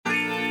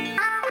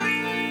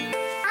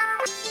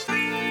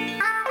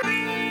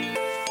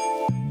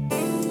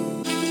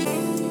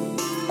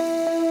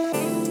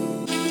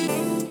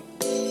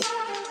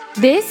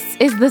This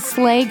is the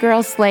Slay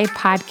Girl Slay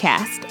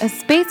podcast, a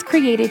space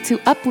created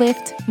to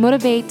uplift,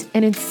 motivate,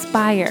 and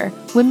inspire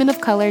women of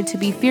color to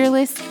be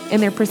fearless in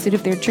their pursuit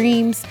of their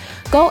dreams,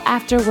 go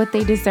after what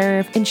they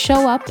deserve, and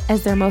show up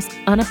as their most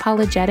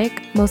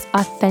unapologetic, most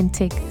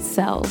authentic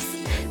selves.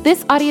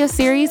 This audio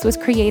series was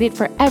created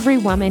for every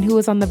woman who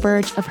is on the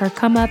verge of her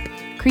come up,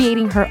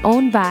 creating her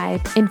own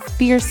vibe, and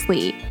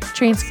fiercely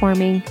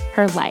transforming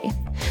her life.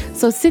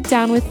 So sit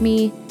down with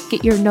me,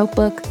 get your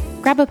notebook,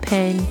 grab a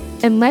pen,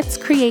 and let's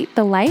create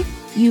the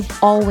life you've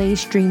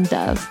always dreamed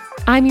of.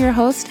 I'm your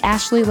host,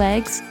 Ashley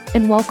Leggs,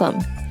 and welcome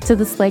to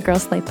the Slay Girl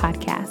Slay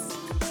podcast.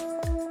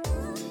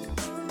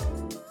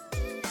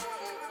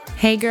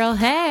 Hey girl,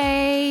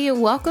 hey!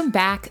 Welcome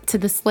back to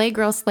the Slay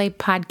Girl Slay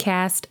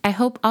podcast. I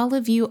hope all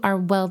of you are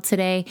well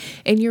today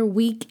and your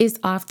week is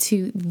off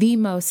to the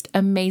most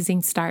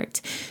amazing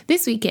start.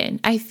 This weekend,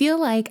 I feel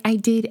like I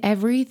did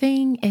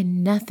everything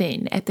and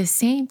nothing at the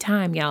same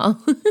time, y'all.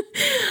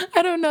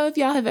 I don't know if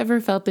y'all have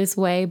ever felt this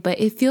way, but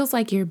it feels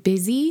like you're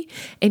busy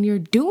and you're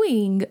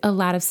doing a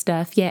lot of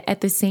stuff, yet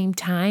at the same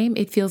time,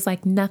 it feels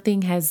like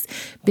nothing has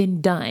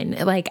been done.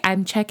 Like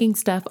I'm checking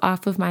stuff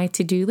off of my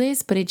to-do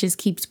list, but it just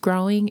keeps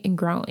growing and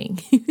growing.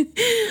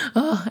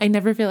 Oh, I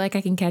never feel like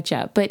I can catch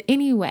up. But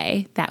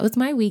anyway, that was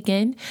my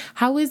weekend.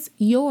 How was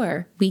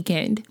your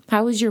weekend?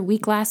 How was your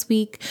week last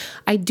week?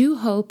 I do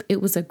hope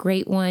it was a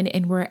great one.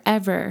 And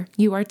wherever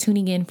you are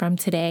tuning in from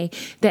today,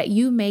 that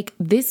you make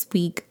this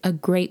week a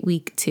great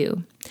week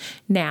too.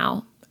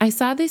 Now, I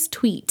saw this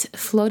tweet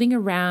floating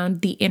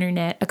around the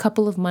internet a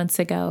couple of months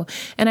ago,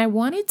 and I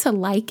wanted to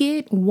like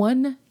it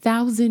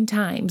 1,000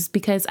 times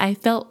because I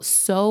felt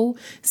so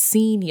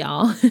seen,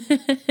 y'all.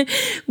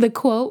 The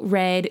quote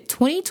read,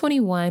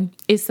 2021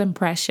 is some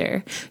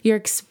pressure. You're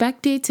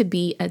expected to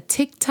be a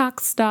TikTok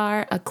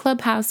star, a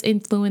Clubhouse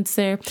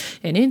influencer,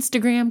 an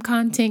Instagram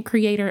content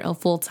creator, a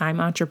full-time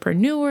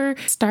entrepreneur,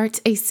 start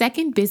a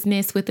second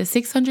business with a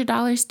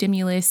 $600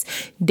 stimulus,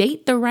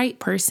 date the right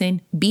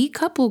person, be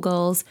couple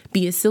goals,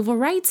 be a civil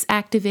rights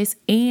activist,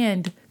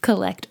 and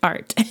collect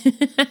art.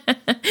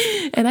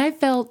 And I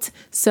felt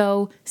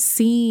so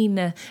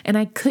seen, and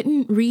I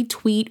couldn't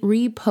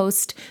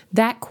repost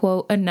that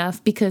quote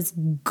enough because,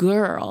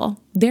 girl,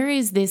 there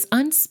is this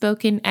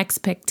unspoken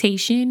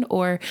expectation,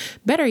 or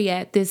better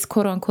yet, this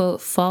quote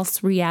unquote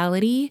false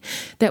reality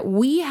that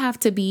we have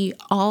to be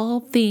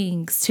all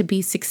things to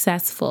be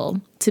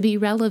successful, to be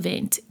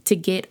relevant, to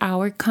get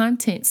our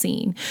content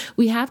seen.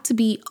 We have to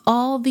be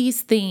all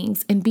these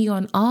things and be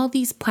on all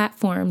these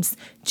platforms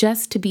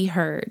just to be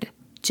heard,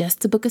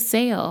 just to book a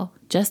sale,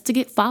 just to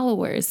get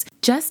followers,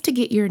 just to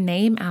get your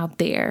name out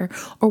there,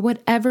 or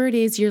whatever it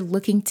is you're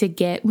looking to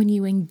get when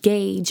you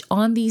engage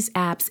on these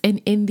apps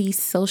and in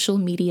these social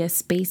media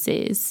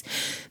spaces.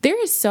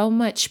 There is so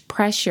much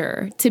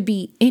pressure to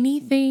be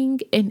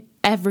anything and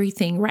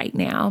everything right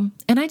now.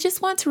 And I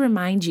just want to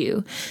remind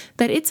you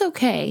that it's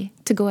okay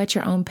to go at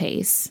your own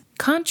pace.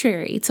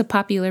 Contrary to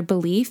popular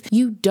belief,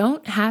 you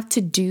don't have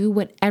to do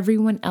what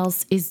everyone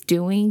else is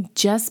doing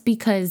just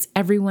because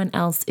everyone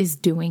else is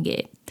doing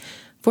it.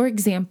 For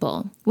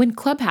example, when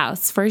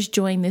Clubhouse first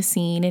joined the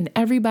scene and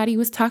everybody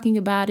was talking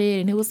about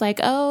it and it was like,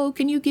 oh,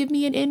 can you give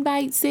me an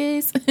invite,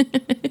 sis?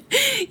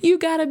 You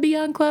gotta be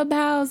on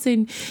Clubhouse.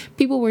 And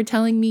people were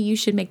telling me you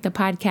should make the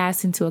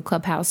podcast into a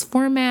Clubhouse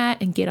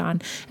format and get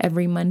on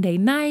every Monday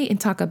night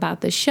and talk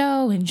about the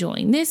show and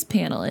join this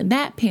panel and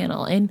that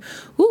panel. And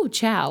whoo,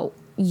 chow.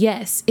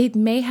 Yes, it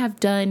may have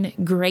done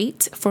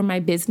great for my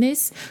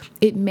business.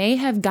 It may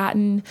have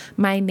gotten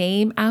my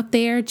name out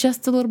there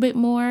just a little bit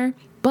more.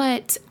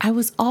 But I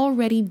was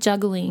already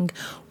juggling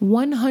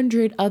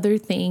 100 other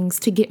things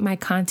to get my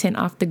content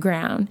off the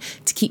ground,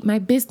 to keep my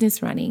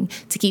business running,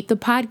 to keep the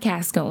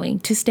podcast going,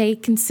 to stay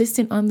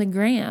consistent on the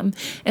gram.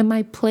 And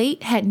my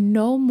plate had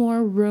no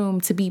more room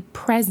to be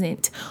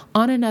present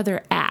on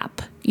another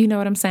app. You know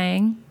what I'm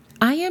saying?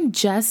 I am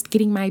just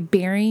getting my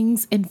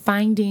bearings and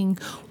finding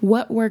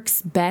what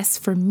works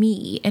best for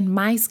me and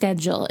my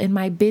schedule and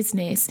my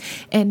business.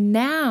 And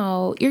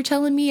now you're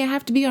telling me I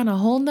have to be on a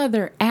whole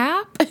nother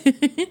app?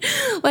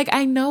 Like,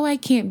 I know I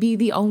can't be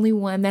the only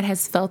one that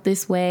has felt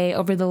this way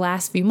over the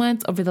last few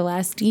months, over the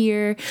last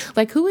year.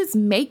 Like, who is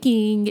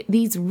making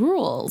these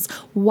rules?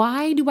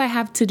 Why do I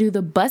have to do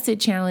the Bust It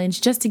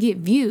challenge just to get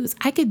views?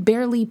 I could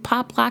barely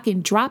pop, lock,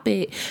 and drop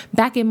it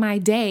back in my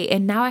day.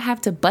 And now I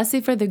have to bust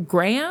it for the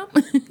gram?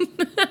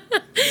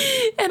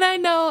 And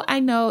I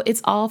know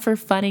it's all for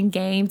fun and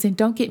games. And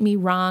don't get me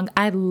wrong,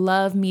 I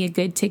love me a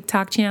good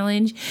TikTok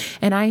challenge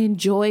and I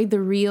enjoy the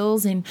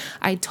reels, and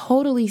I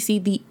totally see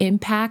the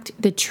impact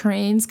the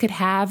trends could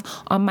have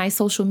on my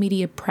social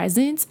media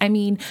presence. I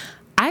mean,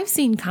 I've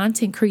seen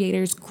content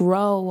creators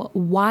grow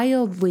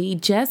wildly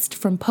just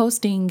from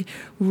posting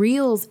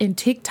reels and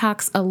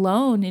TikToks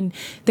alone. And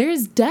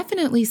there's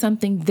definitely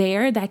something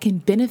there that can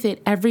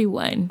benefit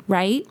everyone,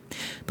 right?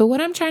 But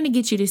what I'm trying to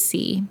get you to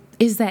see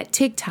is that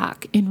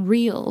TikTok and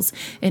reels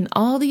and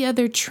all the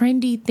other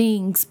trendy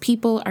things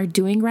people are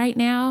doing right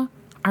now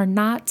are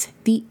not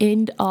the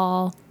end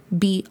all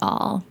be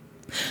all.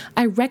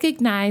 I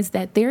recognize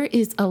that there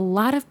is a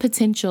lot of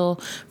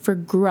potential for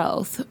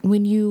growth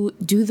when you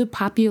do the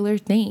popular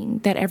thing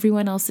that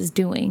everyone else is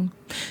doing.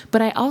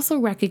 But I also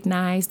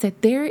recognize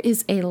that there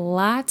is a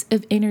lot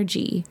of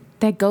energy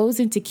that goes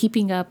into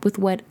keeping up with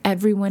what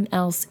everyone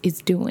else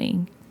is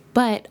doing.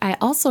 But I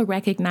also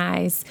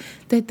recognize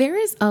that there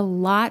is a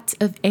lot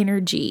of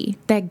energy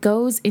that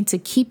goes into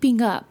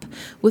keeping up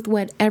with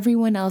what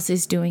everyone else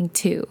is doing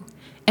too.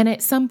 And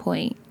at some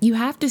point, you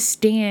have to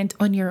stand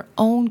on your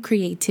own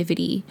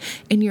creativity,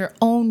 in your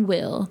own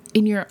will,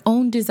 in your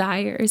own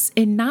desires,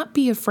 and not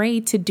be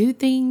afraid to do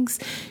things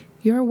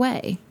your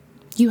way.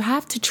 You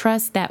have to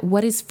trust that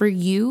what is for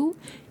you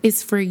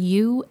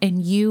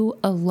and you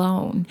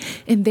alone.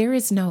 And there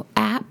is no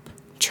app,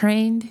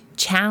 trend,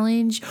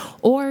 challenge,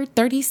 or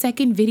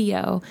 30-second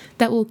video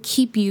that will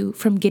keep you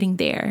from getting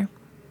there.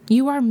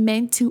 You are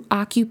meant to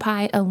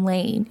occupy a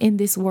lane in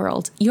this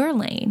world, your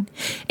lane,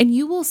 and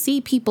you will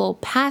see people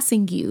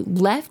passing you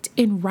left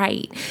and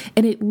right.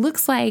 And it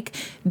looks like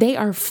they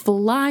are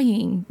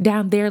flying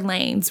down their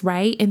lanes,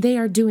 right? And they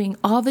are doing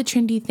all the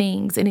trendy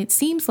things. And it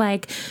seems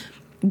like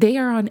they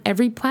are on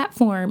every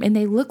platform and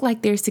they look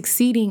like they're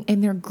succeeding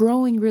and they're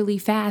growing really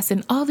fast.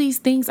 And all these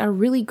things are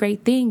really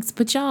great things.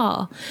 But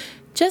y'all,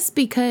 just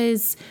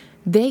because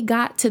they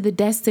got to the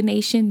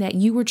destination that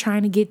you were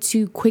trying to get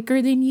to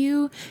quicker than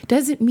you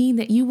doesn't mean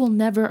that you will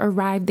never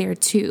arrive there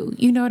too.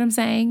 You know what I'm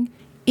saying?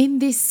 In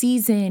this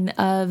season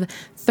of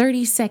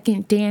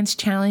 30-second dance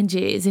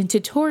challenges and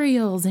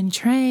tutorials and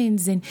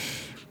trends, and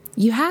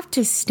you have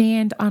to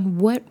stand on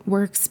what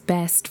works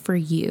best for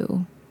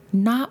you,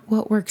 not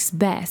what works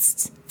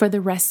best for the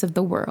rest of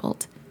the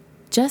world.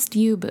 Just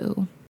you,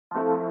 boo.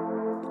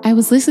 I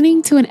was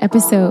listening to an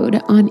episode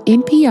on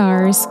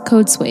NPR's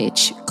Code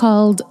Switch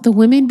called The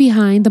Women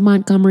Behind the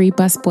Montgomery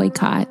Bus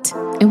Boycott.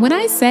 And when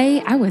I say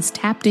I was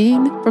tapped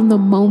in from the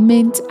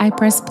moment I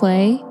pressed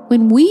play,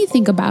 when we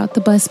think about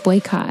the bus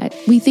boycott,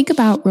 we think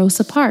about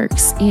Rosa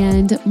Parks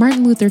and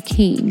Martin Luther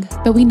King,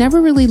 but we never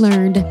really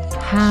learned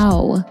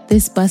how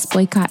this bus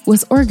boycott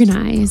was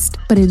organized.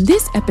 But in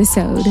this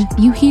episode,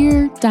 you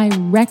hear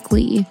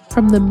directly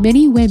from the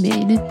many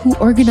women who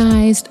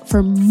organized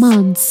for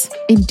months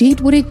and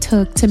did what it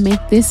took to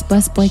make this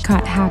bus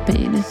boycott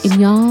happen. And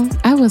y'all,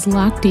 I was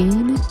locked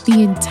in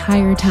the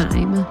entire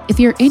time. If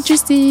you're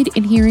interested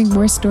in hearing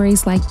more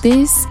stories like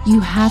this,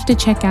 you have to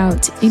check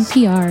out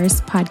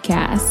NPR's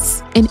podcasts.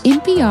 In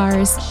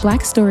NPR's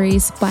Black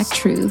Stories, Black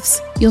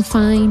Truths, you'll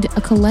find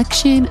a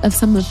collection of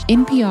some of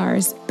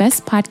NPR's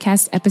best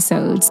podcast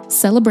episodes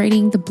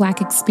celebrating the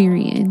Black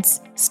experience.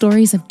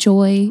 Stories of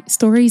joy,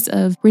 stories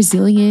of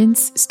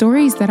resilience,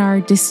 stories that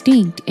are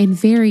distinct and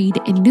varied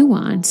and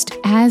nuanced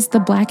as the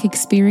Black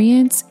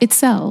experience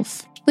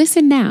itself.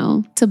 Listen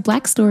now to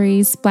Black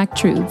Stories, Black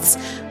Truths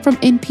from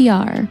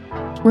NPR,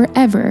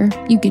 wherever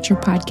you get your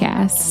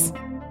podcasts.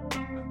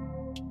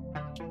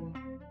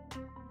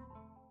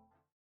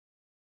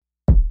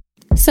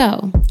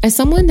 So, as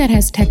someone that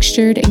has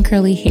textured and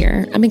curly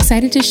hair, I'm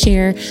excited to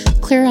share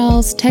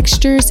Clairol's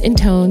Textures and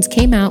Tones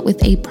came out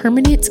with a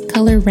permanent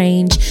color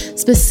range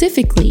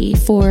specifically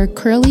for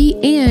curly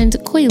and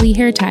coily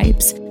hair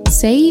types.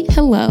 Say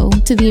hello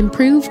to the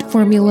improved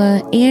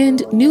formula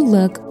and new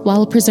look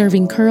while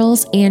preserving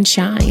curls and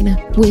shine.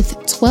 With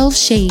 12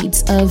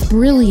 shades of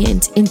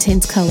brilliant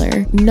intense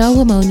color, no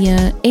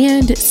ammonia,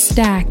 and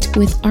stacked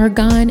with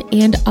argan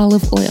and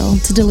olive oil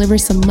to deliver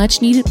some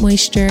much needed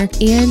moisture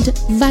and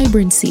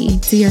vibrancy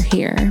to your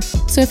hair.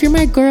 So if you're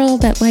my girl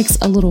that likes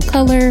a little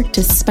color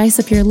to spice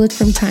up your look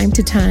from time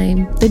to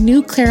time, the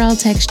new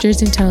Clairol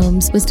Textures and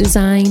Tones was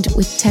designed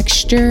with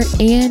texture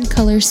and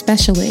color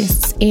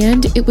specialists,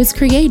 and it was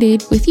created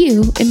with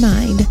you in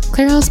mind.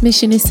 Clairol's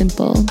mission is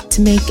simple: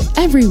 to make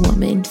every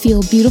woman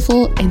feel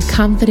beautiful and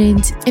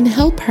confident and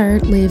help her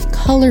live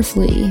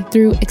colorfully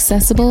through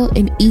accessible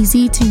and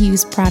easy to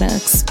use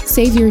products.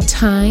 Save your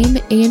time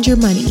and your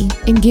money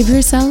and give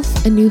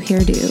yourself a new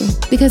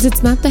hairdo, because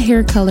it's not the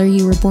hair color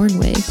you were born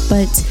with,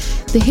 but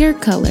the hair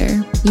color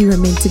you were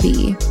meant to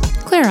be.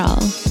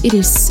 Clairol, it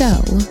is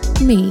so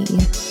me.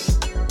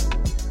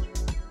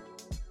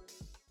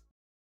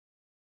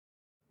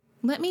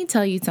 Let me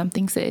tell you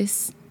something,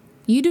 sis.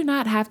 You do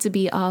not have to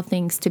be all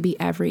things to be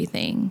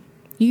everything.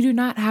 You do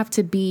not have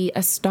to be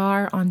a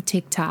star on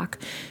TikTok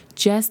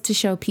just to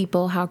show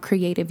people how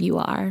creative you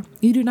are.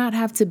 You do not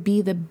have to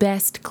be the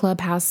best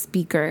Clubhouse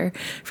speaker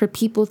for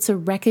people to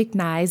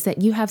recognize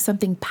that you have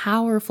something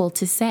powerful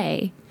to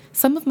say.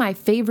 Some of my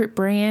favorite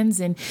brands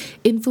and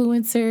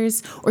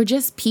influencers, or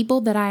just people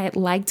that I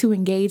like to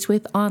engage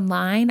with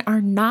online,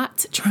 are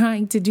not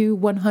trying to do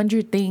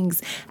 100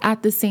 things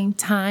at the same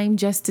time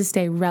just to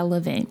stay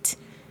relevant.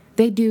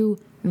 They do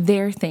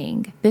their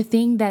thing, the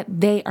thing that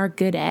they are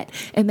good at,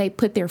 and they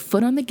put their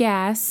foot on the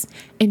gas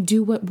and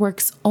do what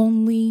works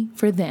only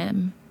for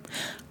them.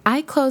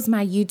 I close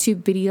my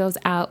YouTube videos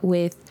out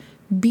with,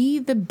 be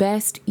the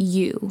best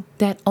you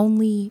that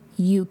only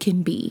you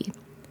can be.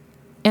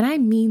 And I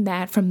mean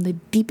that from the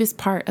deepest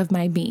part of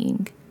my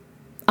being.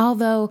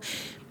 Although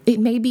It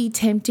may be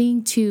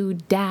tempting to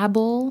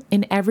dabble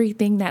in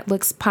everything that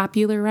looks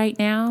popular right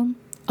now.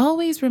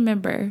 Always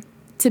remember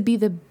to be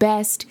the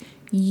best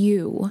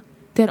you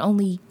that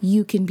only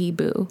you can be,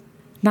 boo.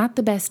 Not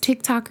the best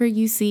TikToker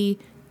you see,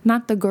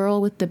 not the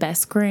girl with the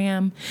best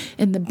gram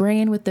and the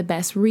brand with the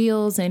best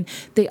reels and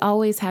they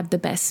always have the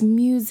best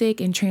music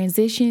and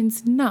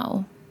transitions.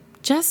 No,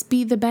 just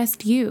be the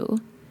best you.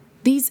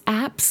 These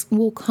apps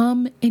will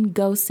come and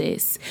go,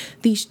 sis.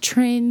 These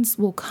trends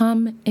will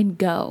come and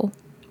go.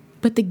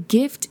 But the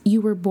gift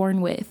you were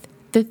born with,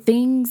 the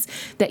things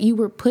that you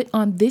were put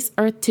on this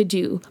earth to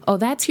do, oh,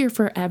 that's here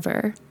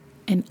forever.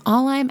 And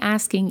all I'm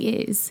asking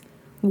is,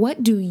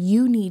 what do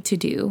you need to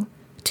do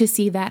to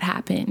see that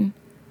happen?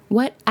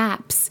 What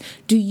apps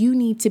do you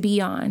need to be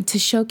on to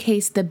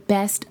showcase the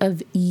best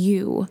of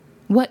you?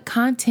 What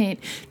content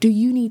do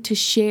you need to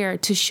share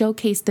to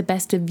showcase the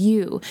best of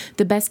you,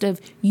 the best of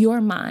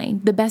your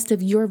mind, the best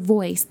of your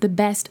voice, the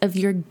best of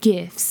your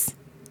gifts?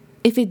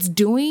 If it's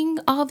doing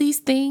all these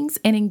things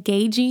and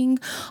engaging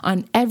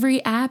on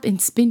every app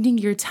and spending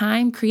your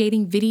time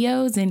creating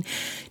videos and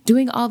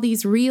doing all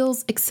these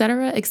reels,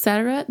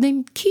 etc.,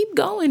 then keep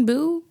going,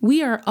 boo.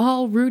 We are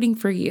all rooting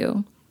for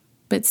you.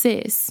 But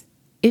sis,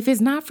 if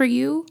it's not for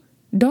you,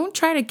 don't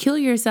try to kill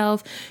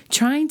yourself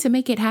trying to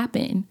make it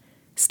happen.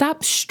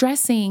 Stop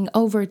stressing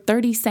over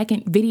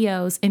 30-second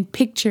videos and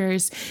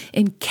pictures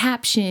and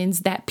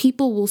captions that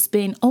people will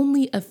spend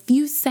only a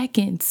few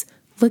seconds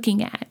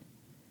looking at.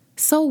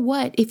 So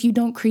what if you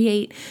don't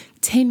create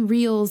 10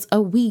 reels a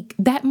week?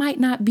 That might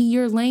not be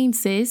your lane,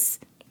 sis.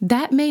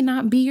 That may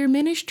not be your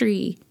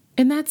ministry,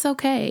 and that's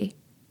okay.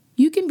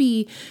 You can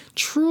be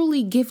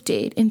truly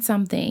gifted in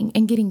something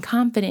and getting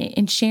confident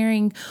in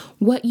sharing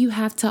what you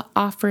have to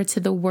offer to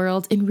the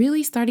world and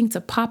really starting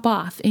to pop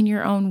off in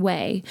your own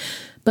way.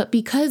 But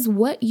because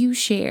what you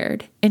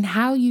shared and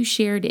how you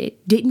shared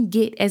it didn't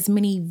get as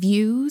many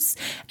views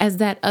as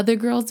that other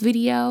girl's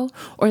video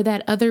or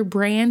that other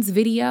brand's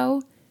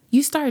video,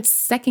 you start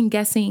second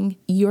guessing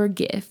your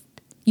gift.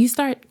 You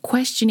start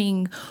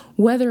questioning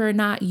whether or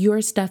not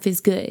your stuff is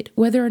good,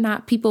 whether or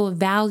not people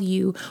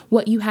value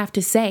what you have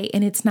to say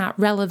and it's not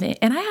relevant.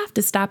 And I have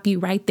to stop you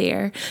right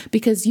there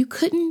because you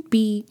couldn't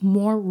be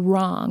more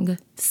wrong,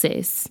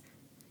 sis.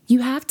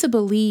 You have to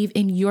believe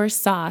in your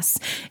sauce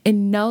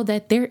and know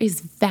that there is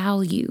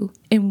value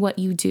in what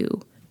you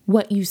do,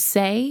 what you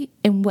say,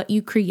 and what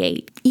you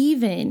create,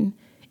 even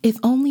if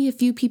only a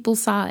few people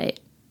saw it.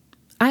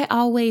 I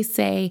always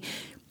say,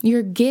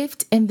 your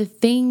gift and the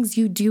things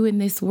you do in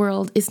this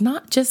world is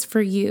not just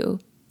for you.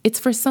 It's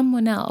for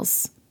someone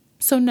else.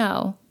 So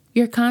no,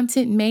 your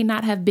content may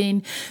not have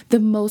been the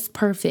most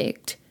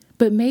perfect,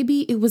 but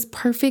maybe it was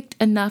perfect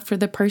enough for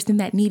the person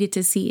that needed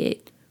to see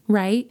it,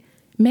 right?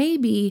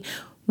 Maybe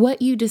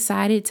what you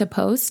decided to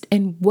post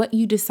and what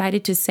you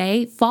decided to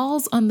say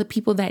falls on the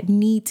people that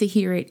need to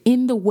hear it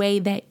in the way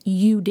that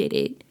you did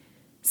it.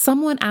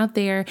 Someone out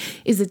there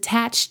is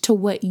attached to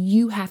what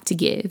you have to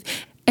give.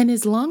 And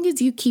as long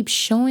as you keep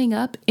showing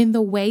up in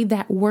the way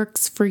that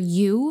works for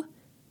you,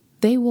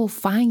 they will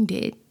find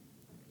it.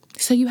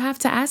 So you have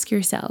to ask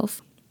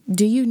yourself,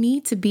 do you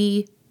need to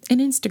be an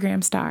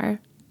Instagram star,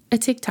 a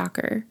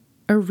TikToker,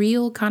 a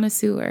reel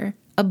connoisseur,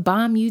 a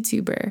bomb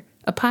YouTuber,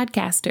 a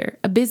podcaster,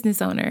 a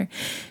business owner,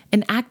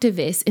 an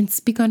activist, and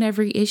speak on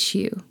every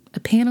issue, a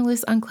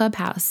panelist on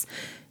Clubhouse,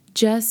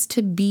 just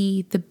to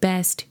be the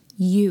best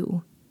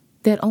you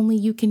that only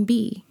you can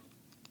be?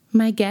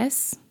 My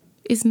guess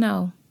is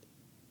no.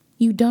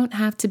 You don't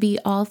have to be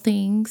all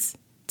things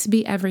to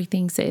be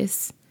everything,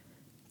 sis,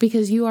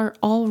 because you are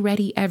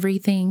already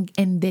everything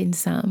and then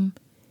some,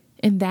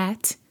 and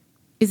that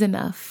is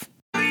enough.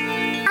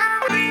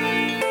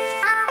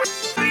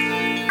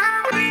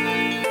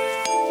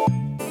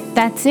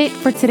 That's it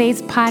for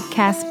today's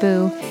podcast,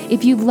 boo.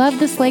 If you love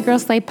the Slay Girl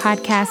Slay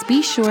podcast,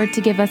 be sure to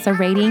give us a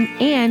rating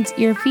and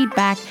your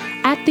feedback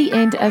at the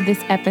end of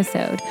this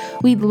episode.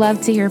 We'd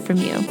love to hear from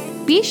you.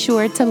 Be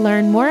sure to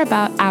learn more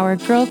about our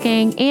Girl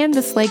Gang and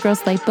the Slay Girl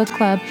Slay Book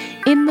Club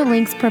in the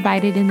links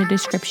provided in the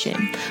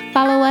description.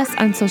 Follow us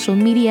on social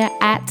media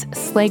at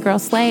Slay Girl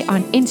Slay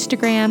on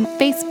Instagram,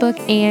 Facebook,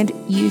 and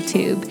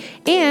YouTube.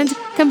 And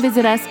come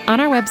visit us on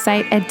our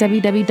website at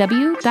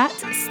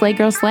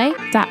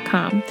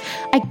www.slaygirlslay.com.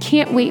 I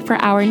can't wait for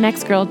our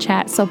next girl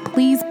chat, so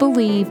please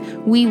believe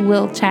we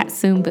will chat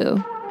soon,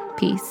 boo.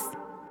 Peace.